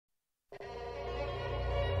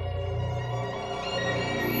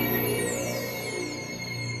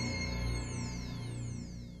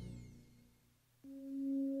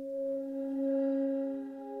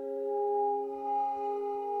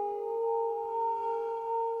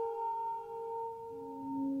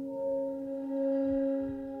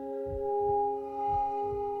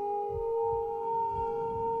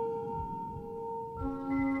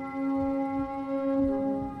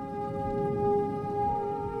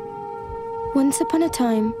Once upon a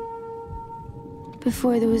time,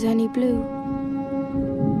 before there was any blue,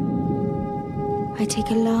 I take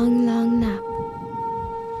a long, long nap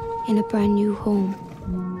in a brand new home.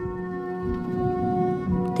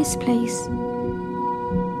 This place,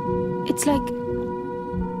 it's like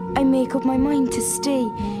I make up my mind to stay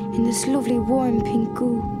in this lovely warm pink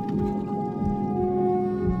goo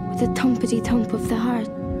with a thumpity thump of the heart.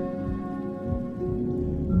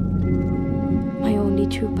 My only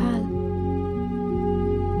true pal.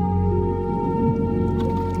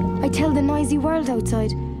 I tell the noisy world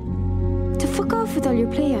outside to fuck off with all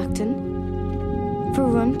your play acting. For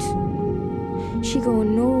runt, she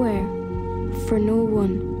going nowhere for no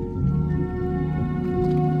one.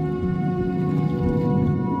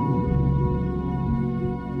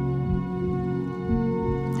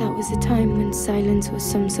 That was a time when silence was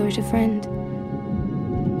some sort of friend.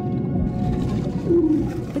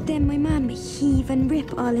 But then my mum heave and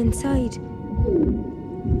rip all inside.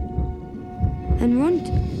 And runt,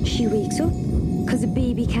 she wakes up, 'cause a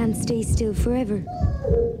baby can't stay still forever.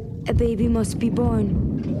 A baby must be born.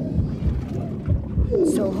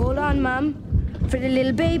 So hold on, Mum. For the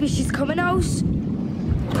little baby, she's coming out.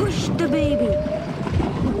 Push the baby.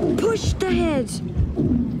 Push the head.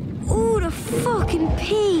 Oh, the fucking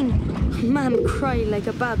pain. Mum cried like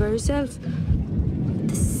a baba herself.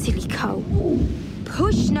 The silly cow.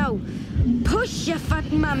 Push now. Push, you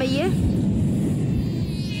fat mama, you.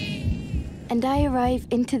 And I arrive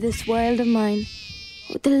into this world of mine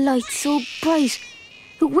with the light so bright,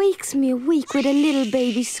 it wakes me awake with a little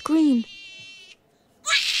baby scream.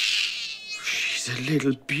 She's a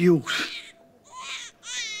little beaut.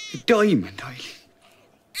 A diamond, Eileen.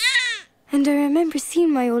 And I remember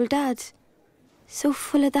seeing my old dad, so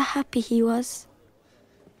full of the happy he was.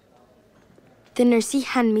 The nursey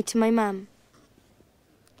hand me to my mum.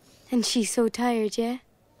 And she's so tired, yeah?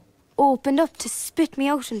 Opened up to spit me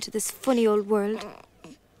out into this funny old world.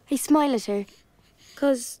 I smile at her,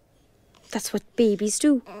 'cause that's what babies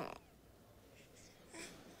do.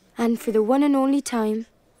 And for the one and only time,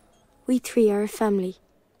 we three are a family.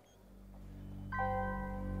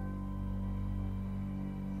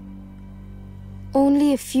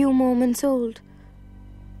 Only a few moments old,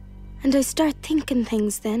 and I start thinking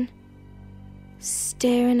things then,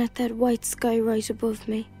 staring at that white sky right above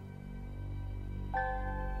me.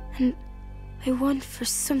 And I want for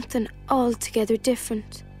something altogether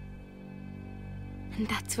different. And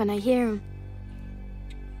that's when I hear him.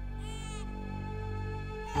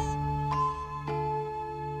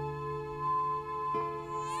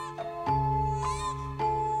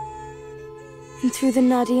 And through the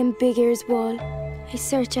noddy and big ears wall, I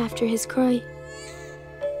search after his cry.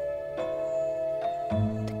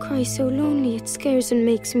 The cry so lonely it scares and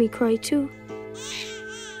makes me cry too.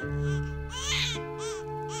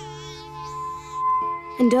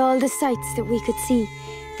 And all the sights that we could see,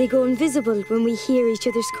 they go invisible when we hear each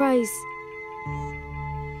other's cries.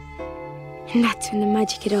 And that's when the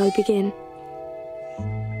magic it all began.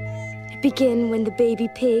 It began when the baby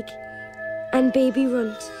pig and baby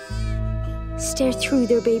runt stare through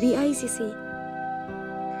their baby eyes, you see.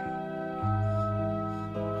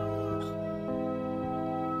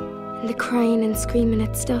 And the crying and screaming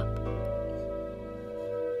had stopped.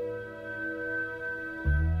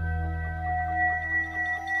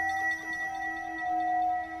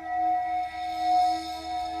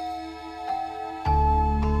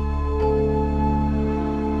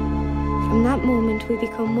 From that moment we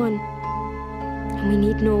become one, and we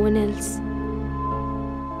need no one else.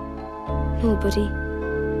 Nobody.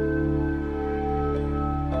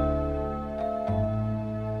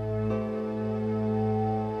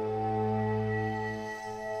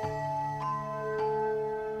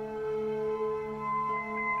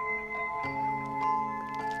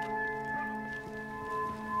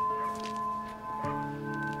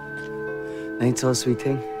 Ain't so sweet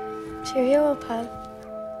thing. Cheerio, old pal.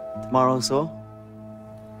 Tomorrow, so?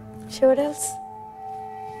 Sure, what else?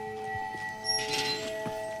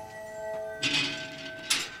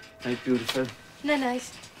 Night, beautiful. No,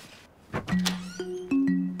 nice.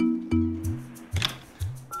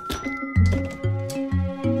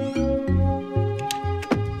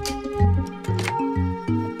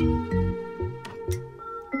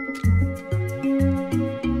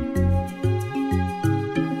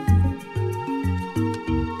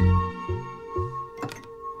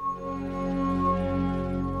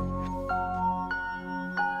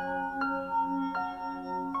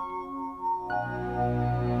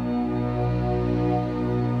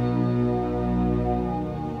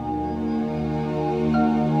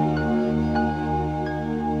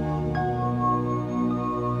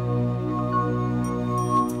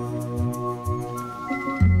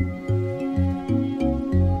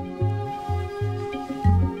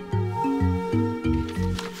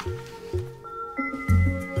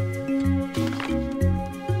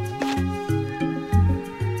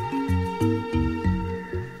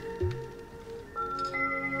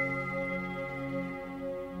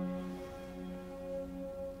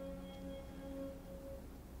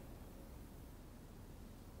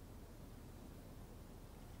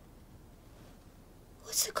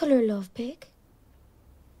 What's the colour of love, Pig?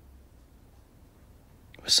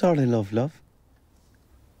 What sort of love, love?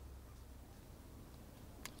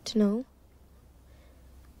 Dunno.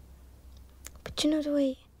 But you know the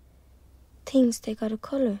way things, they got a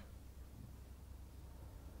colour.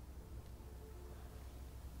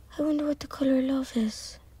 I wonder what the colour of love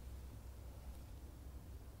is.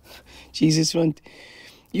 Jesus, Runt,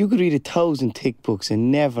 you could read 1,000 tick books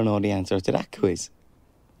and never know the answer to that quiz.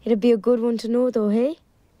 It'd be a good one to know, though, hey?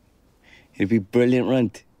 It'd be brilliant,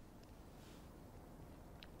 Runt.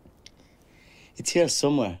 It's here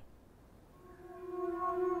somewhere.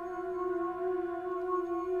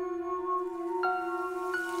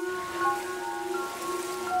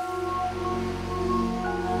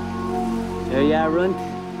 There you are, Runt.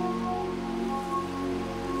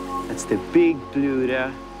 That's the big blue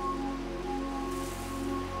there.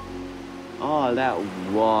 All that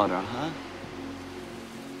water, huh?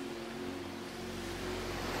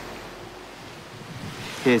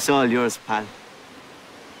 Okay, it's all yours, pal.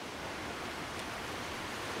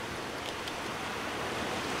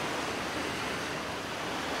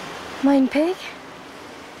 Mine, Pig?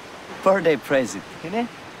 Birthday present, innit?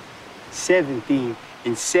 17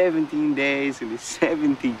 in 17 days and it's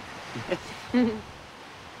 17.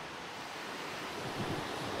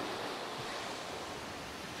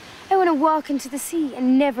 I want to walk into the sea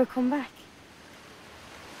and never come back.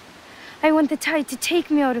 I want the tide to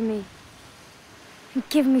take me out of me and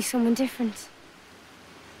give me someone different.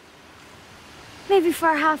 Maybe for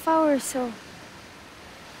a half hour or so.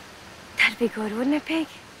 That'd be good, wouldn't it, Pig?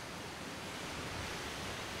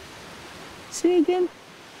 Say again?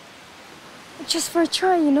 Just for a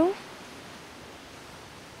try, you know?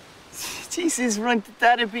 Jesus, Runt,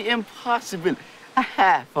 that'd be impossible. A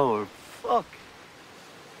half hour, fuck.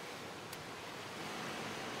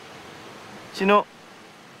 Do you know,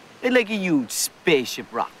 they're like a huge spaceship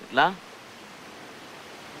rocket, lah.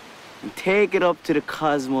 And take it up to the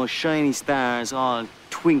cosmos, shiny stars, all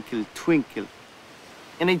twinkle, twinkle.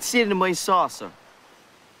 And I'd sit in my saucer.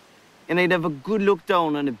 And I'd have a good look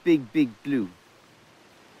down on the big, big blue.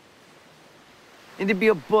 And there'd be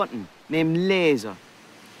a button named Laser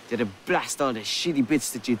that'd blast all the shitty bits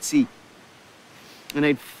that you'd see. And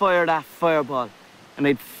I'd fire that fireball, and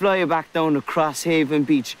I'd fly back down to Crosshaven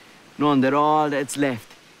Beach, knowing that all that's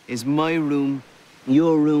left is my room,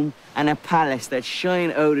 your room, and a palace that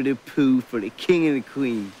shine out of the poo for the king and the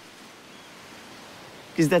queen.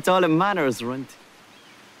 Because that's all that matters, Runt.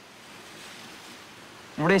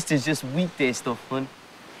 The rest is just weekday stuff, hun.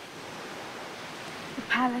 The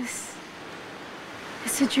palace.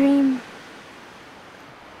 It's a dream.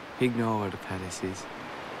 Ignore where the palace is.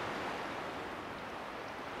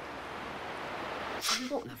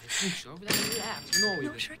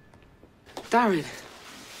 Darren.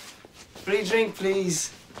 Free drink,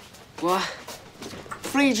 please. What?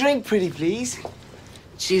 Free drink, pretty please.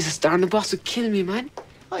 Jesus, Darren, the boss would kill me, man.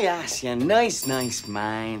 Oh, yes, yeah, nice,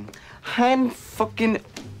 man. Hand fucking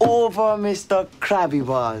over Mr. Krabby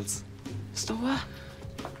Balls. Mr. what?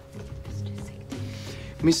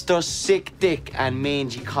 Mr. Sick Dick and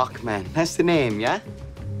Mangy Cockman. That's the name, yeah?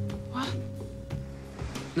 What?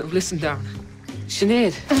 No, listen, Darren.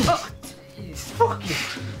 Sinead. Oh, jeez, fuck you.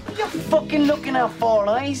 What are you fucking looking at for,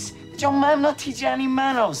 eyes? Did your man not teach you any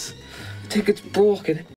manners? I think it's broken.